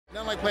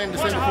like playing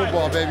December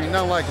football, baby.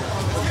 Nothing like it.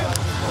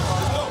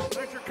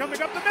 Pressure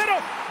coming up the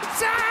middle.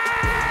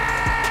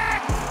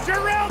 Sack!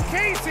 Jarrell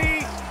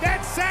Casey,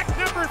 that's sack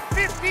number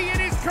 50 in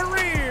his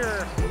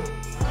career. You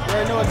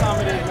already know what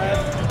time it is,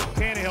 man.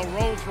 Tannehill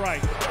rolls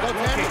right. Go,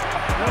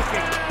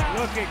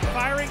 Looking,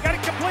 firing, got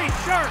it complete.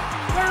 Sharp,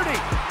 30,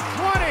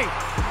 20,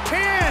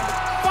 10,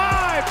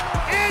 5,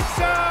 end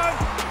zone.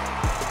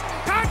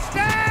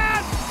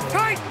 Touchdown,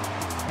 Titans.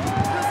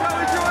 Just how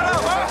we drew it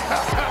up,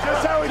 huh?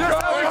 Just how we drew it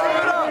up.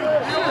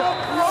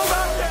 Roll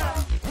back down.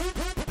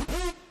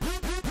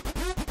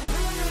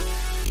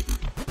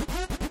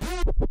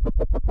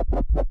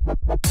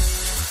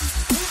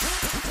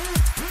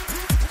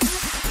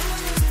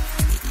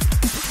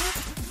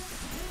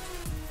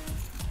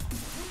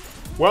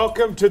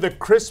 Welcome to the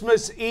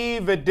Christmas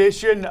Eve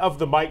edition of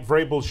the Mike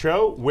Vrabel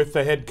Show with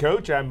the head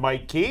coach. I'm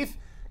Mike Keith.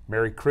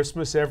 Merry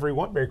Christmas,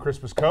 everyone. Merry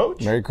Christmas,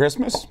 Coach. Merry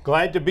Christmas.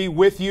 Glad to be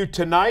with you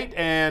tonight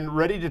and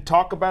ready to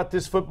talk about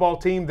this football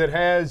team that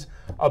has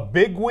a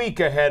big week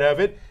ahead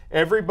of it.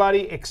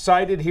 Everybody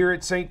excited here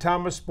at St.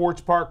 Thomas Sports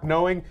Park,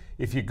 knowing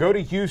if you go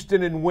to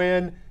Houston and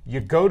win,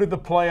 you go to the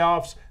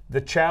playoffs,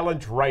 the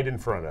challenge right in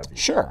front of you.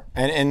 Sure.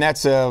 And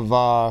that's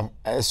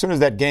as soon as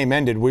that game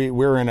ended,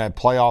 we're in a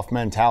playoff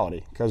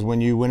mentality, because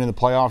when you win in the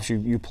playoffs,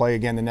 you play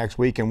again the next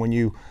week, and when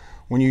you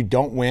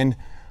don't win,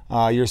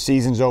 your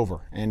season's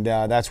over. And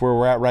that's where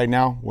we're at right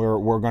now.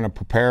 We're going to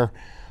prepare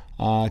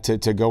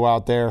to go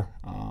out there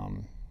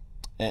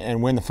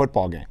and win the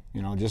football game,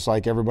 just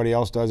like everybody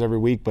else does every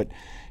week. But,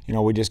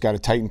 we just got to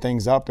tighten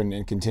things up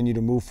and continue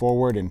to move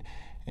forward and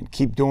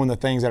keep doing the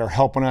things that are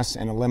helping us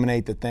and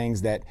eliminate the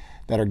things that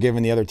are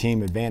giving the other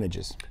team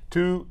advantages.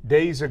 2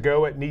 days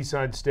ago at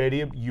Nissan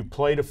Stadium, you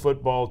played a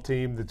football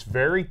team that's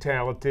very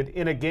talented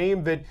in a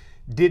game that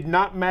did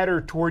not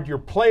matter toward your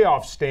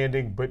playoff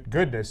standing, but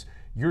goodness,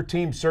 your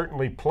team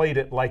certainly played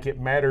it like it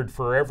mattered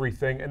for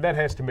everything, and that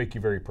has to make you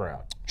very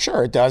proud.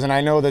 Sure, it does, and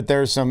I know that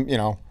there's some,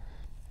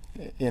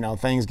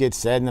 things get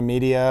said in the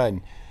media,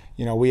 and,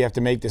 we have to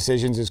make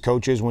decisions as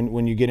coaches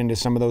when you get into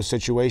some of those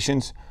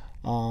situations.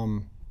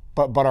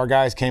 But our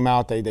guys came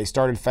out, they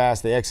started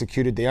fast, they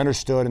executed, they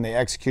understood, and they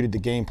executed the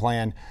game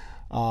plan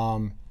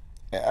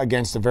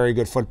against a very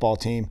good football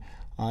team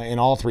in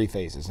all three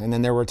phases. And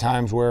then there were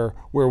times where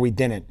we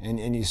didn't,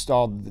 and you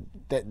saw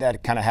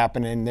that kind of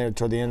happened in there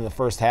toward the end of the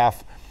first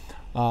half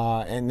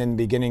and then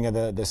the beginning of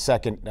the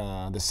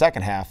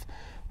second half.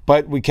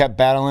 But we kept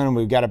battling, and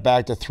we got it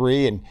back to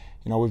 3, and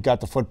we've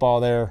got the football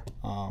there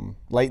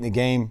late in the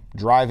game,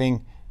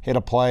 driving, hit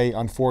a play,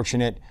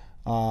 unfortunate,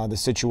 the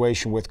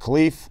situation with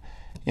Khalif.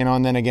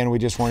 And then again, we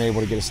just weren't able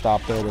to get a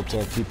stop there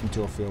to keep them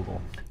to a field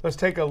goal. Let's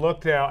take a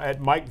look now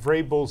at Mike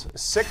Vrabel's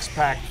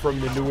six-pack from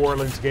the New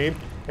Orleans game.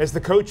 As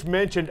the coach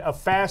mentioned, a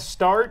fast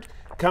start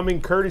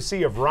coming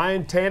courtesy of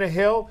Ryan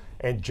Tannehill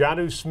and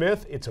Jonnu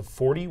Smith. It's a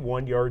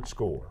 41-yard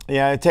score.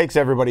 Yeah, it takes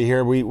everybody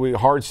here. We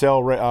hard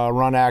sell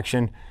run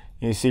action.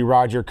 You see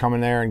Roger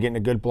coming there and getting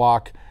a good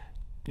block.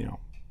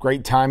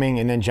 Great timing,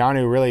 and then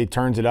Jonnu really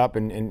turns it up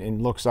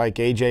and looks like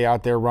AJ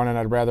out there running.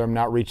 I'd rather him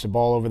not reach the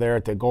ball over there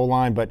at the goal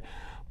line, but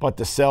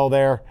the sell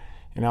there,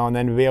 and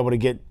then to be able to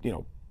get,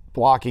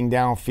 blocking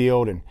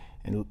downfield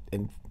and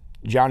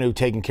Jonnu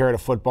taking care of the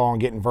football and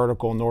getting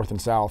vertical north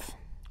and south.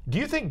 Do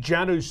you think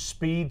Jonnu's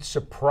speed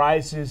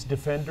surprises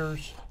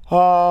defenders?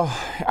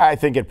 I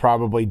think it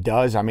probably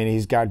does. I mean,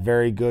 he's got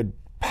very good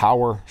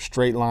power,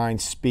 straight line,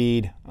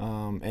 speed,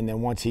 and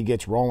then once he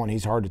gets rolling,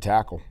 he's hard to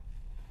tackle.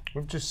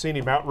 We've just seen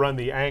him outrun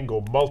the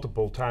angle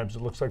multiple times.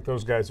 It looks like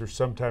those guys are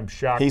sometimes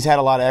shocked. He's had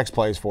a lot of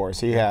X-plays for us.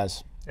 He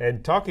has.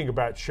 And talking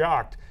about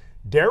shocked,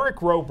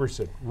 Derek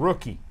Roberson,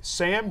 rookie,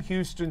 Sam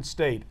Houston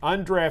State,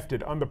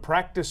 undrafted, on the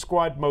practice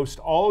squad most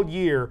all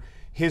year,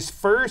 his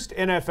first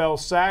NFL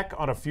sack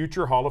on a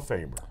future Hall of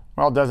Famer.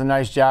 Well, does a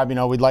nice job.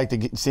 We'd like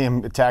to see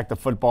him attack the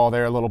football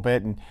there a little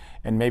bit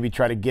and maybe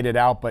try to get it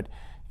out. But,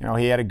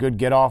 he had a good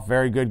get-off,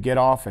 very good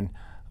get-off, and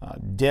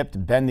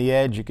dipped, bend the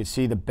edge. You could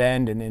see the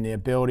bend and the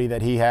ability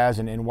that he has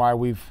and why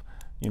we've,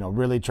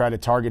 really tried to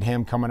target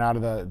him coming out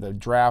of the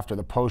draft or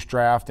the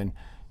post-draft and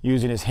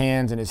using his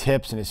hands and his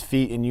hips and his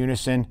feet in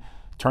unison,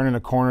 turning the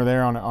corner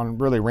there on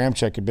really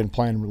Ramczyk had been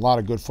playing a lot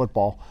of good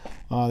football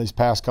these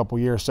past couple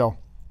years. So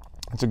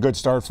it's a good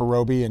start for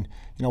Roby, and,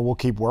 we'll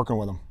keep working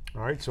with him.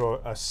 All right,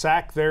 so a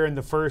sack there in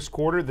the first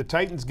quarter. The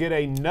Titans get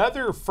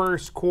another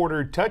first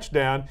quarter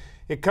touchdown.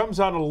 It comes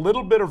on a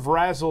little bit of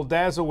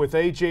razzle-dazzle with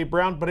A.J.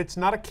 Brown, but it's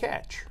not a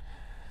catch.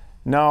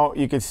 No,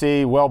 you can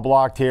see well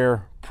blocked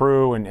here.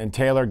 Prue and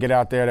Taylor get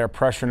out there. They're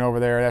pressuring over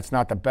there. That's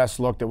not the best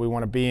look that we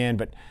want to be in,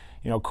 but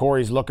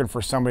Corey's looking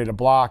for somebody to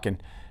block,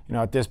 and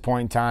at this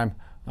point in time,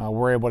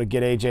 we're able to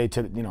get AJ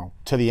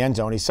to the end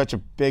zone. He's such a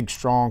big,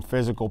 strong,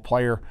 physical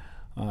player.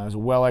 It was a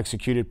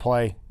well-executed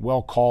play,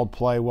 well-called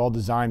play,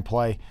 well-designed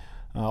play.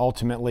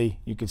 Ultimately,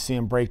 you could see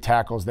him break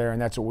tackles there,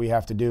 and that's what we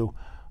have to do.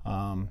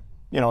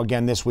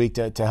 Again this week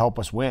to help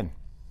us win.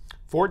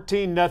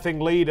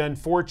 14-0 lead,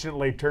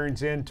 unfortunately,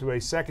 turns into a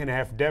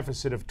second-half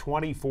deficit of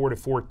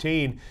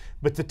 24-14.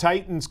 But the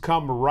Titans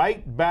come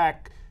right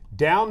back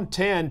down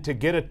 10 to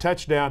get a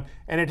touchdown,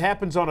 and it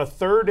happens on a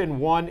 3rd and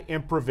 1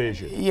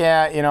 improvision.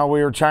 Yeah,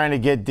 we were trying to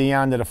get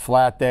Dion to the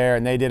flat there,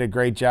 and they did a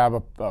great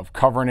job of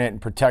covering it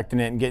and protecting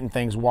it and getting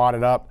things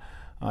wadded up.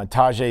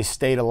 Tajay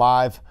stayed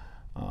alive.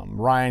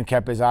 Ryan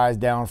kept his eyes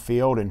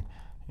downfield, and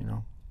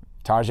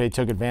Tajay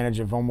took advantage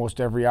of almost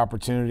every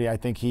opportunity I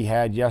think he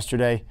had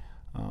yesterday,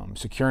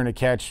 securing a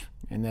catch,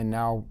 and then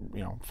now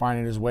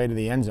finding his way to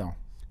the end zone.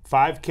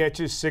 5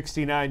 catches,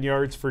 69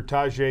 yards for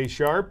Tajay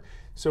Sharp.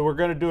 So we're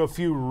going to do a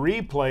few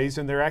replays,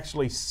 and they're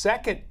actually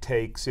second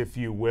takes, if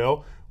you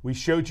will. We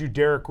showed you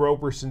Derek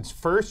Roberson's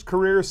first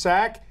career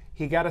sack.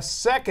 He got a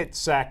second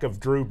sack of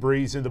Drew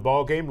Brees in the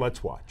ballgame.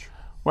 Let's watch.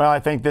 Well,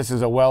 I think this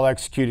is a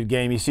well-executed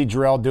game. You see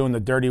Jarrell doing the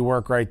dirty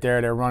work right there.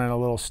 They're running a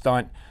little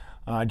stunt.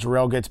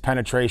 Jarrell gets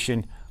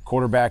penetration.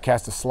 Quarterback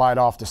has to slide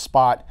off the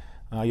spot.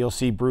 You'll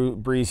see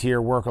Brees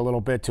here work a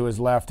little bit to his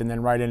left and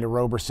then right into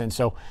Roberson.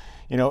 So,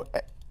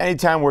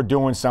 anytime we're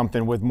doing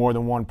something with more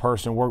than one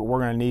person, we're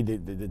going to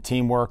need the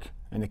teamwork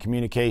and the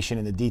communication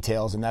and the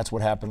details, and that's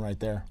what happened right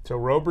there. So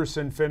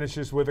Roberson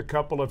finishes with a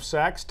couple of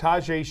sacks.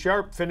 Tajay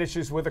Sharp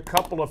finishes with a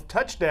couple of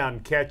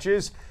touchdown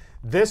catches.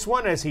 This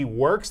one as he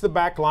works the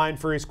back line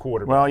for his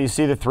quarterback. Well, you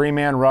see the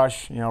 3-man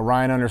rush.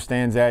 Ryan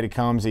understands that. He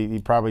comes. He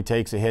probably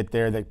takes a hit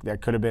there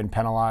that could have been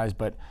penalized.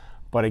 But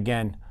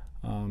again,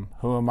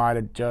 who am I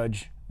to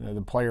judge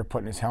the player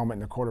putting his helmet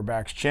in the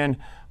quarterback's chin?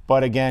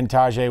 But again,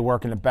 Tajay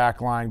working the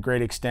back line,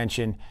 great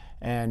extension,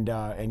 and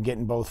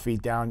getting both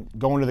feet down,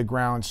 going to the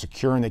ground,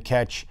 securing the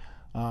catch,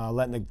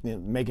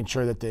 making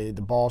sure that the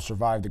ball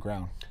survived the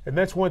ground. And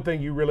that's one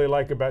thing you really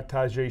like about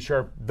Tajay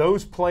Sharp.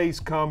 Those plays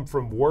come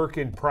from work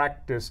and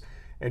practice,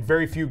 and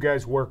very few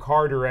guys work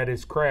harder at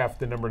his craft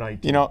than number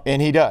 19.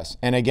 And he does.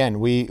 And again,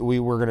 we're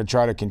going to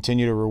try to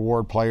continue to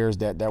reward players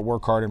that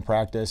work hard in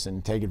practice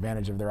and take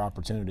advantage of their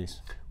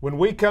opportunities. When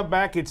we come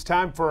back, it's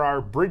time for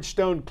our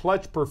Bridgestone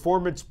Clutch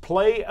Performance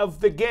Play of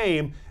the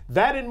Game.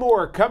 That and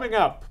more coming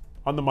up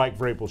on the Mike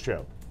Vrabel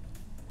Show.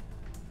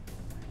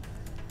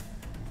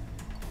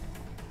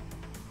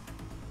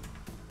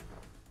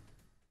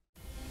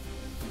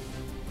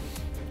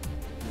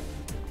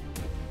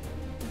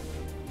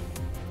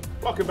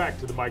 Welcome back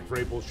to the Mike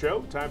Vrabel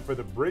Show. Time for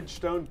the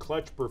Bridgestone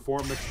Clutch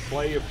Performance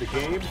Play of the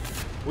Game.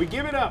 We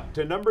give it up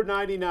to number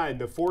 99,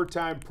 the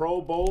 4-time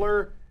Pro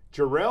Bowler,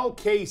 Jarrell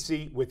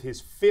Casey, with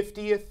his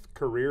 50th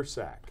career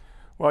sack.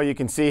 Well, you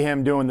can see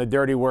him doing the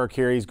dirty work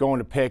here. He's going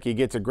to pick. He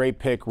gets a great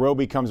pick.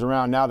 Roby comes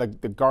around. Now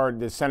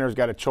the center's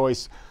got a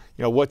choice.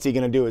 What's he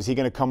going to do? Is he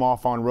going to come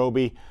off on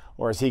Roby,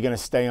 or is he going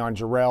to stay on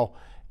Jarrell?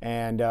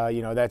 And,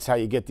 that's how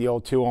you get the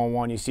old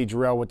 2-on-1. You see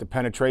Jarrell with the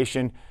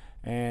penetration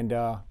and,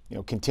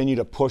 continue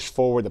to push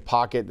forward the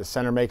pocket. The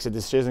center makes a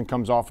decision,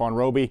 comes off on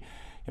Roby.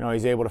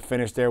 He's able to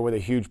finish there with a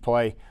huge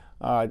play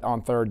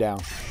on 3rd down.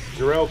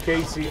 Jarrell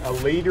Casey, a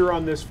leader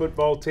on this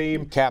football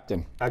team.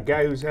 Captain. A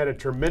guy who's had a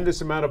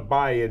tremendous amount of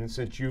buy-in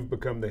since you've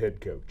become the head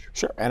coach.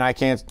 Sure, and I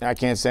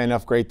can't say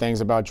enough great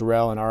things about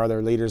Jarrell and our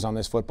other leaders on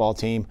this football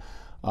team.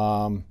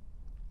 To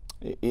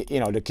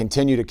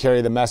continue to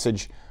carry the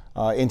message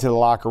into the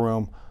locker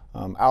room,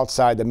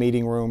 outside the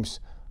meeting rooms.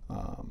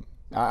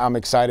 I'm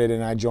excited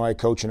and I enjoy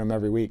coaching them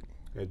every week.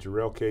 Yeah,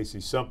 Jarrell Casey,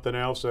 something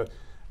else.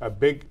 A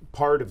big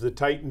part of the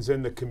Titans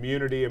and the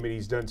community. I mean,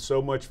 he's done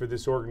so much for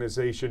this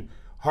organization.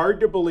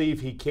 Hard to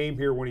believe he came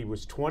here when he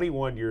was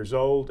 21 years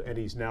old and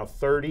he's now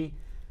 30.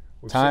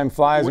 Time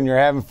flies when you're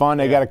having fun.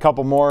 They got a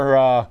couple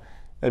more.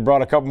 They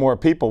brought a couple more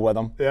people with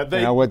them.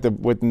 Yeah, with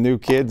the new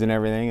kids and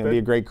everything. It'll be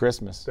a great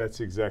Christmas. That's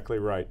exactly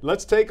right.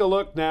 Let's take a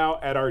look now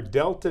at our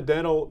Delta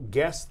Dental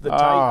Guess the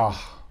Titan.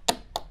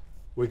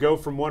 We go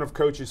from one of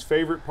Coach's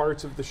favorite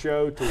parts of the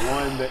show to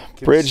one that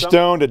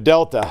Bridgestone to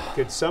Delta.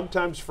 Can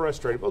sometimes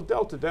frustrate. Well,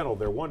 Delta Dental,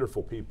 they're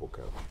wonderful people,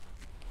 Coach.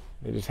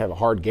 They just have a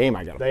hard game.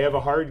 They have a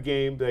hard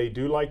game. They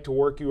do like to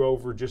work you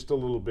over just a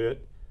little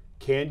bit.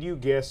 Can you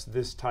guess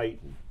this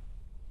Titan?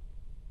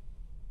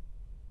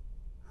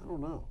 I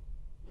don't know.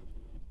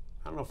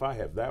 I don't know if I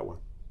have that one.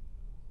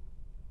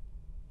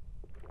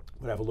 I'm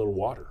going to have a little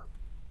water.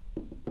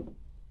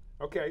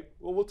 Okay,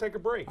 well, we'll take a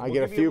break. I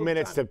get a few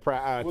minutes to think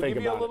about it. We'll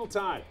give you a little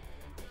time.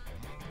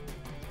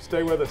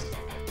 Stay with us.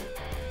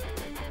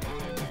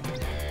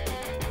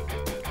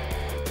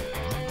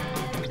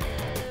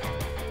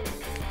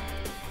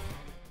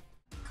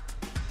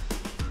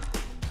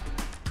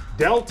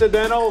 Delta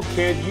Dental,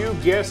 can you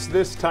guess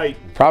this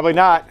Titan? Probably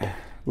not.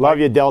 Love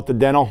you, Delta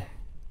Dental.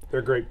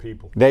 They're great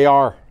people. They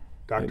are.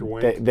 Dr.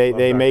 Wink.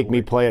 They make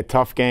me play a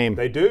tough game.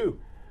 They do.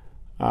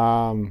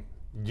 Do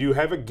you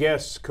have a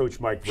guess, Coach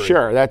Mike Vrabel?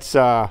 Sure.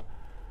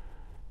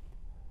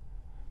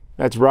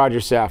 That's Roger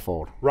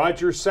Saffold.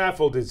 Roger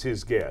Saffold is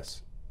his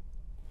guess.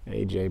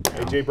 A.J.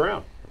 Brown. A.J.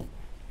 Brown.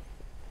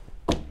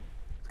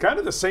 Kind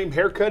of the same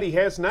haircut he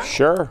has now.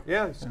 Sure.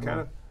 Yeah, it's kind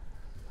of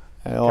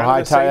a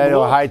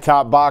little high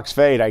top box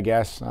fade, I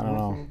guess. I don't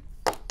know.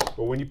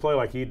 Well, when you play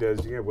like he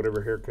does, you have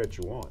whatever haircut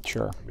you want.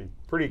 Sure. I mean,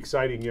 pretty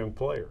exciting young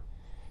player.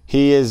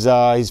 He is.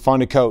 He's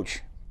fun to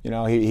coach.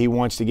 He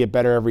wants to get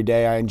better every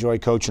day. I enjoy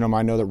coaching him.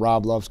 I know that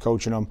Rob loves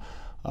coaching him.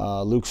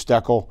 Luke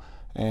Steckel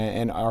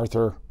and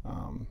Arthur,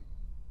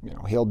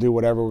 he'll do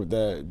whatever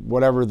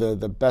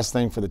the best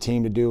thing for the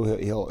team to do.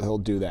 He'll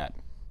do that.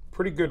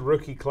 Pretty good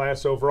rookie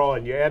class overall,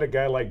 and you add a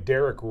guy like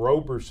Derek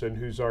Roberson,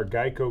 who's our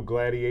Geico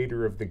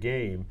Gladiator of the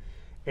game.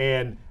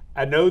 And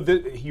I know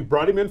that you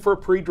brought him in for a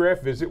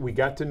pre-draft visit. We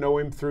got to know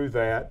him through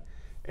that.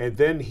 And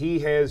then he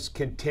has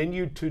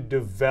continued to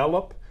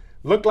develop.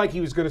 Looked like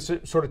he was going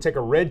to sort of take a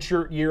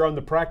redshirt year on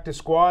the practice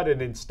squad,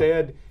 and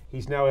instead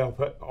he's now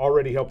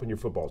already helping your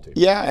football team.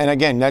 Yeah, and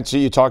again, that's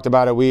you talked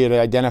about it. We had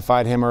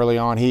identified him early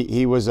on.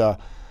 He was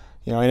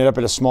ended up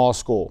at a small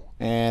school,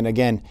 and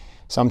again,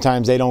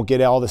 sometimes they don't get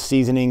all the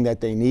seasoning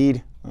that they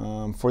need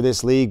for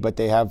this league, but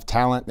they have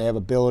talent, they have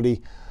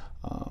ability.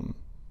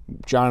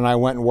 John and I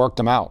went and worked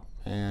them out,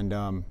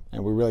 and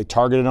we really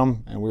targeted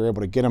them, and we were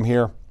able to get them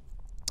here.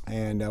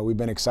 And we've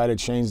been excited.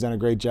 Shane's done a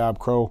great job.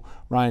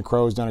 Ryan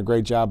Crow's done a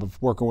great job of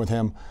working with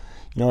him,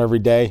 every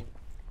day.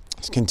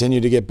 He's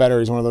continued to get better.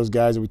 He's one of those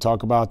guys that we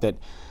talk about that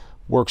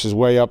works his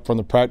way up from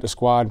the practice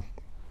squad,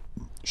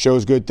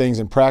 shows good things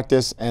in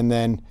practice, and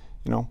then,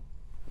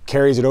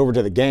 carries it over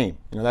to the game.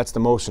 That's the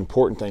most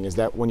important thing, is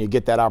that when you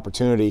get that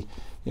opportunity,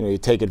 you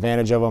take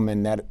advantage of them,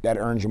 and that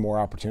earns you more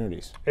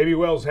opportunities. A.B.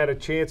 Wells had a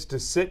chance to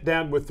sit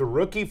down with the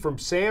rookie from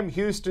Sam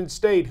Houston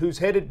State, who's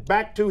headed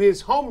back to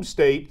his home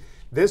state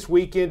this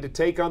weekend to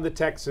take on the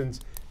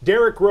Texans.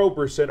 Derek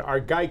Roberson, our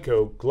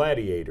Geico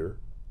Gladiator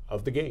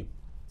of the game.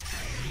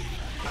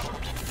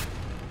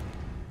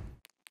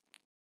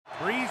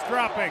 Breeze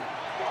dropping.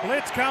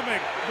 Blitz coming.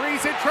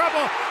 Breeze in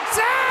trouble.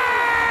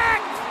 Sacked!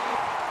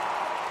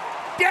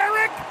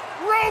 Derek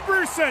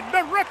Roberson,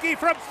 the rookie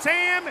from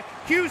Sam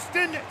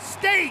Houston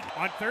State.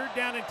 On 3rd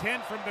down and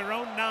 10 from their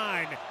own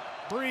 9.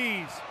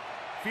 Breeze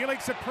feeling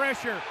some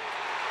pressure.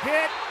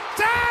 Hit.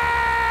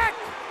 Sacked!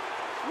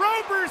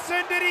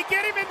 Roberson, did he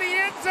get him in the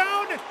end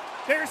zone?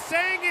 They're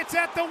saying it's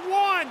at the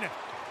 1.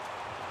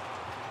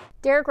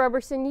 Derek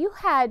Roberson, you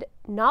had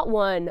not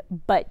 1,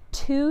 but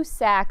 2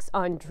 sacks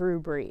on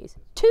Drew Brees.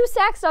 2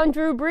 sacks on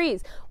Drew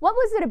Brees. What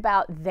was it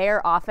about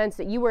their offense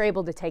that you were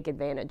able to take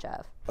advantage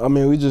of? I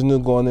mean, we just knew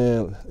going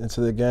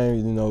into the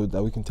game,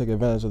 that we can take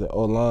advantage of the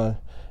O-line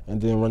and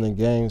then run the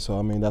game. So,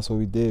 I mean, that's what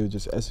we did. We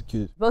just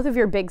executed. Both of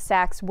your big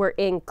sacks were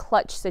in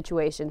clutch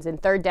situations, in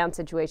 3rd down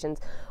situations.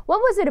 What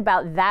was it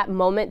about that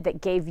moment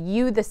that gave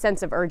you the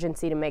sense of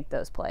urgency to make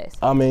those plays?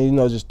 I mean,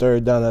 just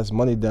 3rd down, that's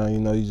money down.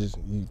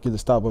 You get to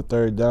stop on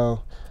 3rd down.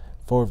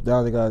 4th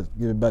down, they got to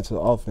give it back to the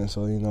offense.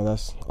 So,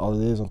 that's all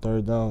it is on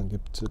 3rd down,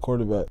 get to the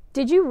quarterback.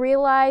 Did you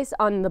realize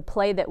on the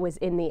play that was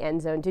in the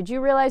end zone, did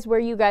you realize where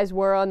you guys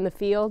were on the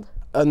field?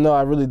 No,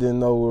 I really didn't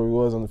know where we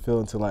was on the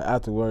field until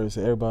afterwards.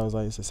 Everybody was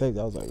like, it's a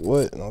safety. I was like,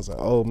 what? And I was like,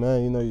 oh,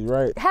 man, you're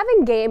right.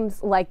 Having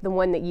games like the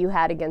one that you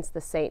had against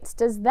the Saints,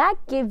 does that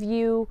give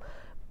you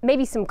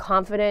maybe some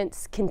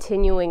confidence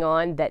continuing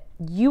on that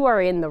you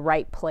are in the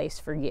right place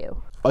for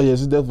you? Oh,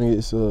 yes,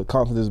 it's a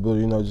confidence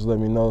builder, just let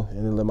me know,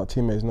 and then let my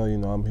teammates know,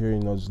 I'm here,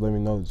 just let me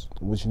know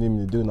what you need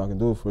me to do, and I can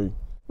do it for you.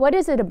 What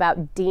is it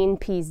about Dean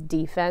P's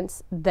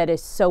defense that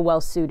is so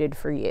well suited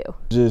for you?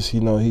 Just, he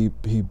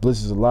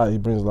blitzes a lot, he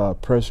brings a lot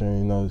of pressure,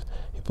 and,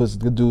 he puts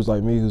good dudes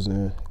like me who's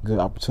in good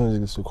opportunities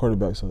against the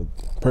quarterback, so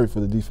perfect for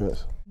the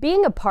defense.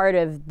 Being a part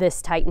of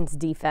this Titans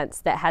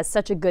defense that has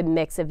such a good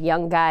mix of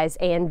young guys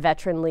and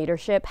veteran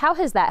leadership, how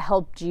has that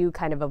helped you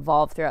kind of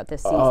evolve throughout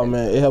this season? Oh,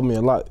 man, it helped me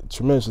a lot,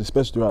 tremendously,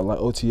 especially throughout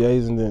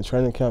OTAs and then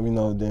training camp,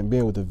 then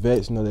being with the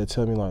vets, they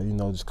tell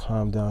me, just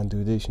calm down,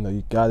 do this,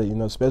 you got it,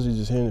 especially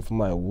just hearing it from,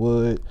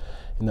 Wood,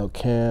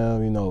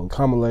 Cam,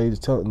 Kamale,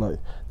 just telling,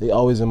 they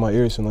always in my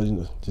ear,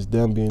 so, just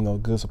them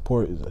being, good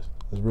support is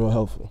real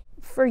helpful.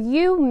 For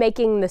you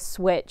making the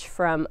switch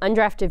from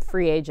undrafted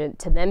free agent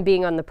to them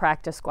being on the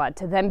practice squad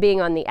to them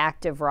being on the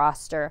active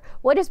roster,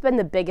 what has been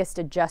the biggest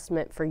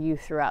adjustment for you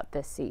throughout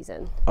this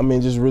season? I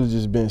mean, just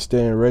been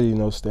staying ready,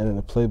 staying in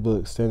the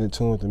playbook, staying in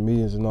tune with the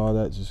meetings and all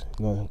that. Just,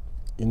 you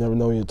never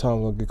know when your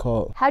time's going to get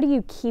called. How do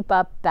you keep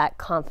up that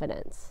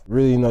confidence?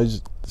 Really,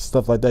 just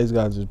stuff like that, you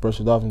got to just brush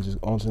it off and just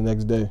on to the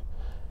next day.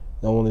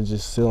 Don't want to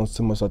just sit on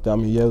too much like that. I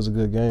mean, yeah, it was a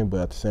good game, but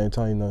at the same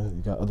time,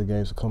 you got other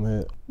games to come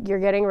ahead. You're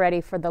getting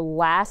ready for the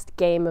last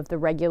game of the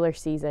regular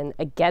season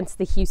against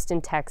the Houston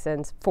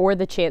Texans for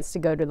the chance to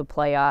go to the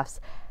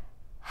playoffs.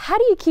 How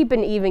do you keep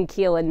an even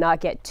keel and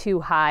not get too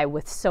high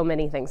with so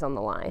many things on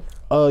the line?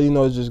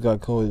 It just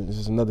got cool. It's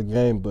just another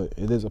game, but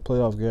it is a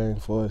playoff game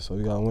for us, so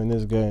we got to win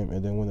this game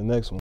and then win the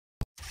next one.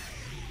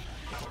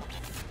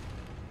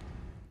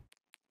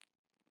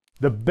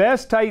 The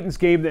best Titans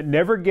game that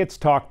never gets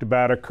talked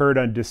about occurred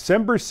on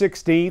December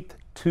 16th,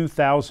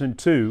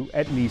 2002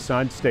 at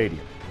Nissan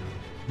Stadium.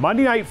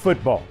 Monday Night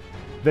Football.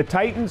 The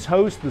Titans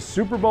host the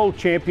Super Bowl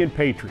champion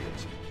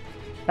Patriots.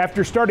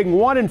 After starting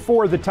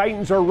 1-4, the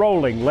Titans are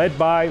rolling, led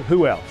by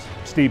who else?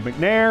 Steve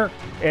McNair,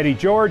 Eddie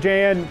George,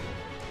 and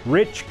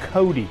Rich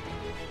Cody.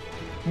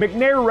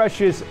 McNair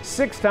rushes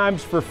 6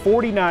 times for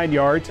 49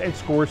 yards and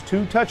scores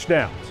 2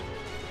 touchdowns.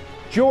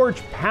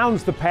 George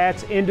pounds the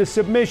Pats into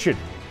submission.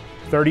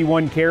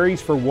 31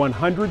 carries for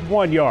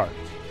 101 yards.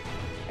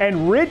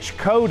 And Rich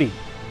Cody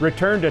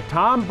returned a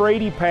Tom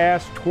Brady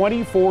pass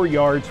 24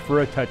 yards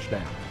for a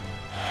touchdown.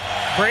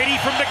 Brady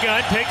from the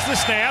gun takes the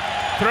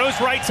snap, throws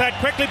right side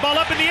quickly, ball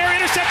up in the air,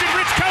 intercepted.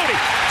 Rich Cody,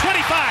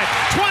 25,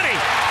 20,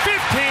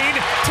 15,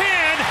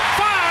 10,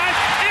 5,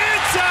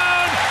 end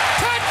zone,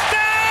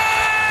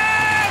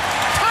 touchdown!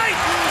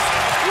 Titans!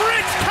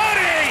 Rich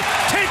Cody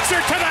takes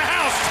her to the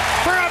house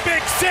for a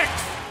big 6.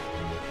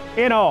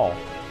 In all,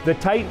 the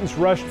Titans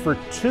rushed for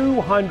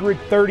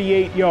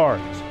 238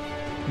 yards.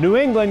 New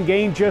England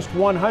gained just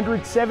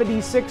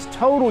 176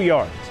 total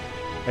yards,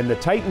 and the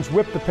Titans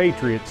whipped the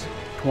Patriots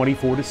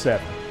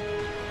 24-7.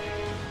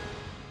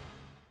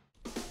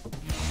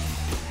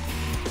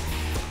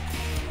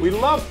 We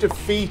love to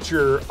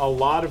feature a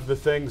lot of the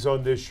things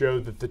on this show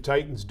that the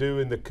Titans do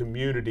in the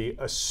community,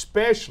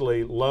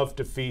 especially love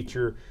to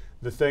feature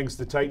the things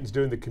the Titans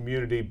do in the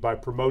community by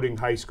promoting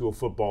high school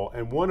football.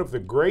 And one of the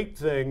great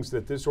things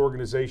that this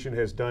organization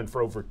has done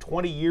for over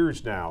 20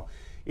 years now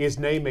is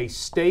name a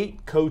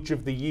state coach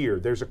of the year.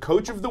 There's a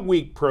coach of the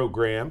week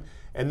program,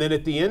 and then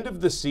at the end of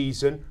the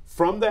season,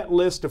 from that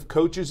list of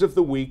coaches of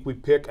the week, we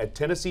pick a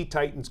Tennessee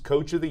Titans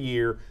coach of the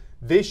year.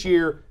 This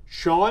year,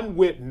 Sean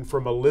Witten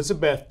from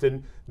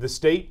Elizabethton, the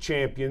state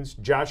champions.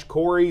 Josh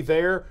Corey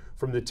there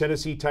from the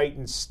Tennessee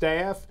Titans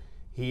staff.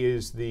 He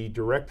is the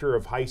director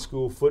of high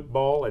school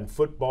football and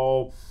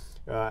football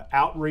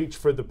outreach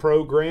for the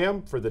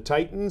program for the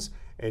Titans.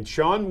 And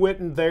Sean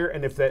Witten there,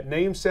 and if that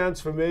name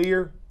sounds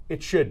familiar,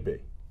 it should be.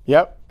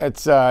 Yep,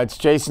 it's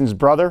Jason's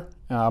brother,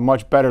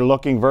 much better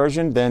looking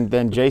version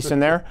than Jason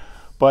there.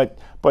 But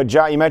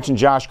you mentioned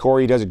Josh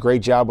Corey. He does a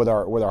great job with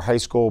our high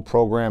school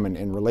program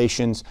and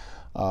relations.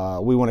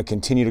 We want to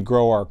continue to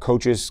grow our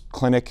coaches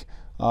clinic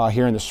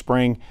here in the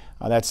spring.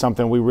 That's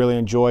something we really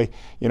enjoy.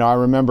 I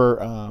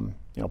remember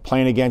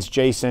playing against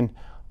Jason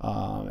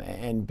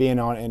and being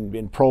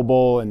in Pro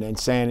Bowl and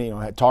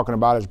saying, talking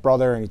about his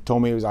brother, and he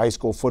told me he was a high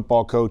school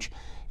football coach.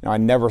 I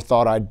never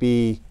thought I'd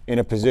be in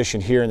a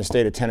position here in the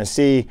state of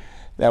Tennessee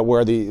that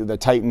where the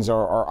Titans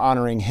are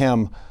honoring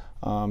him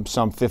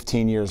some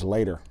 15 years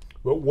later.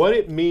 But what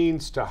it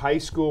means to high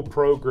school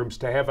programs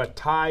to have a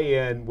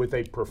tie-in with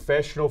a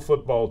professional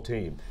football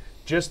team,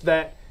 just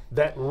that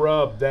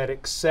rub, that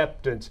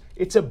acceptance,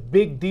 it's a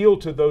big deal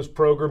to those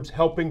programs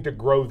helping to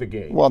grow the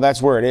game. Well,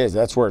 that's where it is.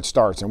 That's where it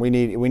starts. And we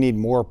need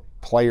more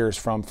players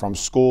from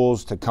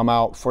schools to come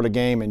out for the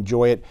game,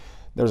 enjoy it.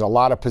 There's a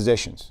lot of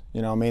positions.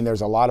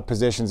 There's a lot of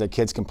positions that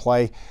kids can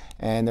play,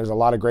 and there's a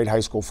lot of great high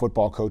school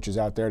football coaches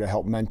out there to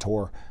help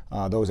mentor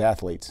those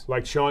athletes.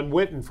 Like Sean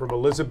Witten from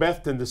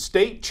Elizabethton, the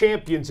state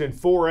champions in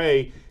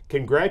 4A.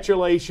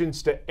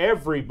 Congratulations to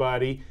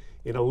everybody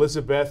in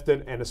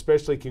Elizabethton, and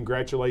especially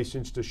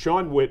congratulations to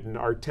Sean Witten,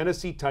 our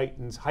Tennessee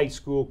Titans High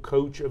School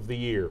Coach of the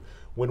Year.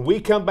 When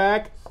we come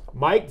back,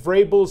 Mike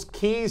Vrabel's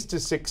keys to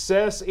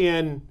success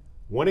in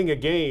winning a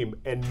game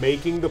and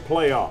making the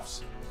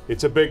playoffs.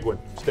 It's a big one.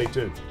 Stay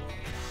tuned.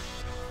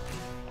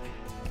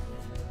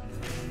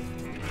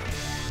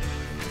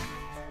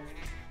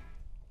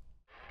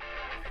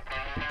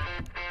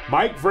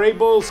 Mike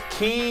Vrabel's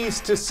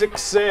keys to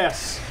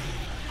success.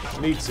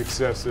 Need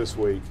success this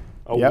week.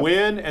 A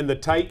win and the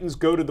Titans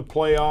go to the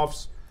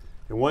playoffs.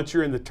 And once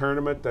you're in the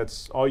tournament,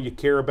 that's all you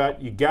care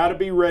about. You got to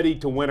be ready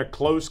to win a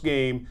close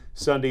game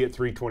Sunday at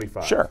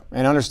 3:25. Sure,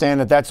 and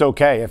understand that that's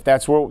okay. If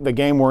that's the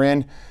game we're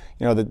in,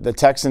 the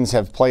Texans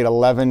have played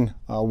 11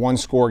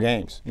 one-score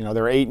games. They're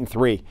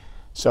 8-3.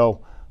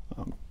 So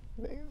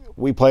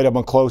we played them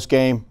a close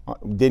game,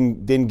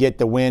 didn't get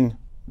the win.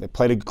 They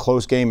played a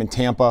close game in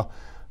Tampa.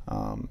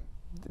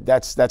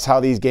 That's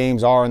how these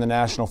games are in the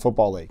National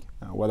Football League,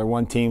 whether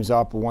one team's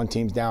up or one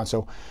team's down.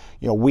 So,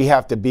 we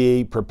have to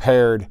be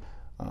prepared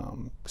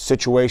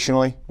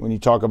situationally. When you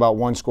talk about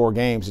one-score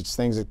games, it's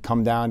things that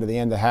come down to the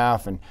end of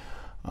half and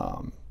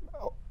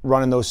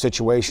running those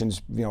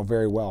situations,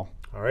 very well.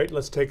 All right,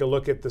 let's take a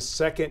look at the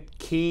second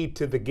key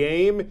to the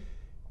game.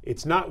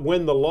 It's not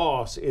win the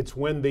loss, it's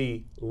win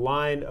the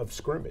line of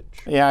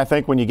scrimmage. Yeah, I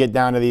think when you get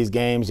down to these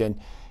games and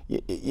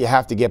you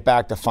have to get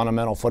back to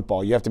fundamental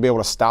football. You have to be able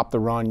to stop the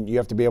run. You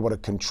have to be able to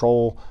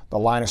control the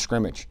line of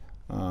scrimmage.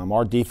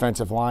 Our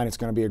defensive line, it's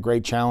going to be a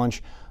great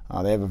challenge.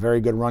 They have a very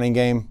good running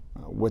game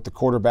with the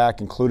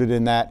quarterback included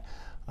in that.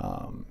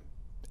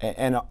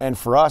 And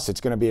for us, it's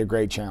going to be a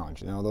great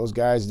challenge. Those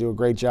guys do a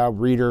great job.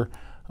 Reeder,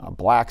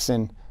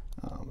 Blackson,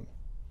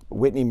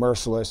 Whitney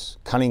Merciless,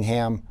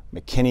 Cunningham,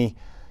 McKinney.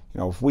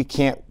 If we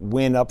can't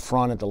win up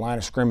front at the line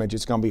of scrimmage,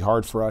 it's going to be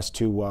hard for us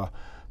to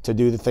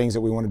do the things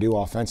that we want to do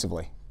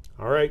offensively.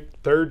 All right,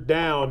 third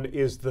down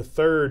is the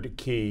third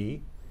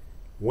key.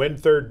 Win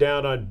third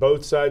down on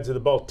both sides of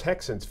the ball.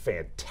 Texans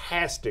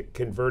fantastic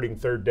converting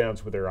third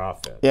downs with their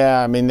offense.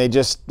 Yeah,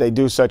 they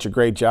do such a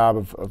great job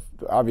of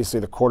obviously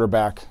the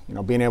quarterback,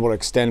 being able to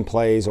extend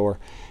plays, or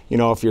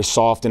if you're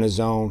soft in a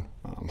zone,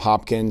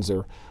 Hopkins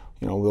or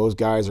those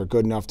guys are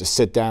good enough to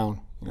sit down.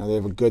 They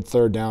have a good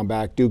third down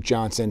back, Duke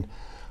Johnson.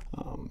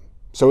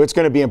 So it's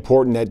going to be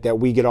important that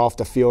we get off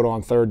the field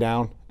on third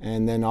down,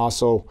 and then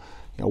also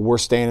we're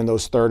staying in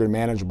those third and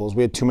manageables.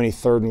 We had too many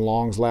third and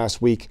longs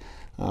last week.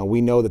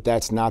 We know that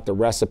that's not the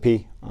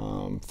recipe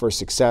for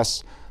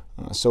success.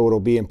 So it'll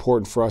be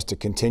important for us to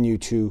continue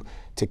to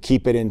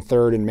keep it in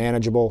third and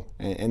manageable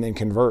and then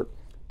convert.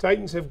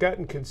 Titans have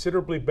gotten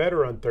considerably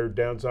better on third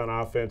downs on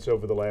offense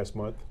over the last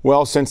month.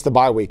 Well, since the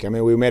bye week. I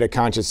mean, we made a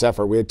conscious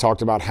effort. We had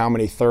talked about how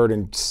many 3rd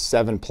and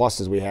 7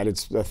 pluses we had.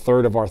 It's a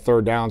third of our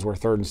third downs were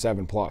 3rd and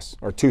 7 plus,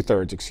 or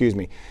 2/3, excuse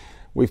me.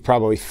 We've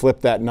probably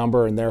flipped that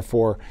number, and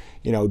therefore,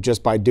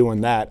 just by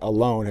doing that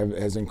alone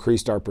has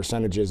increased our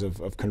percentages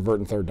of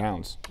converting third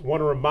downs. I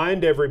want to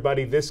remind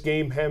everybody this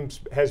game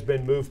has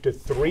been moved to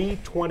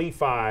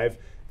 3:25.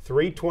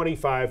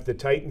 3:25, the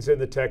Titans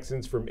and the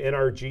Texans from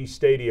NRG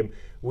Stadium.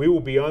 We will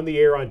be on the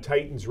air on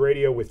Titans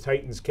Radio with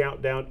Titans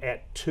Countdown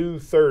at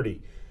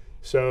 2:30.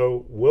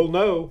 So we'll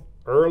know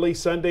early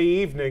Sunday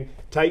evening,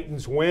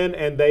 Titans win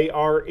and they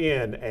are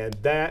in. And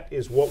that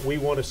is what we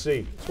want to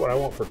see. That's what I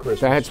want for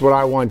Christmas. That's what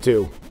I want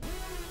too.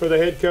 For the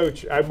head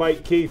coach, I'm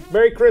Mike Keith.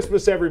 Merry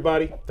Christmas,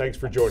 everybody. Thanks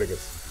for joining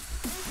us.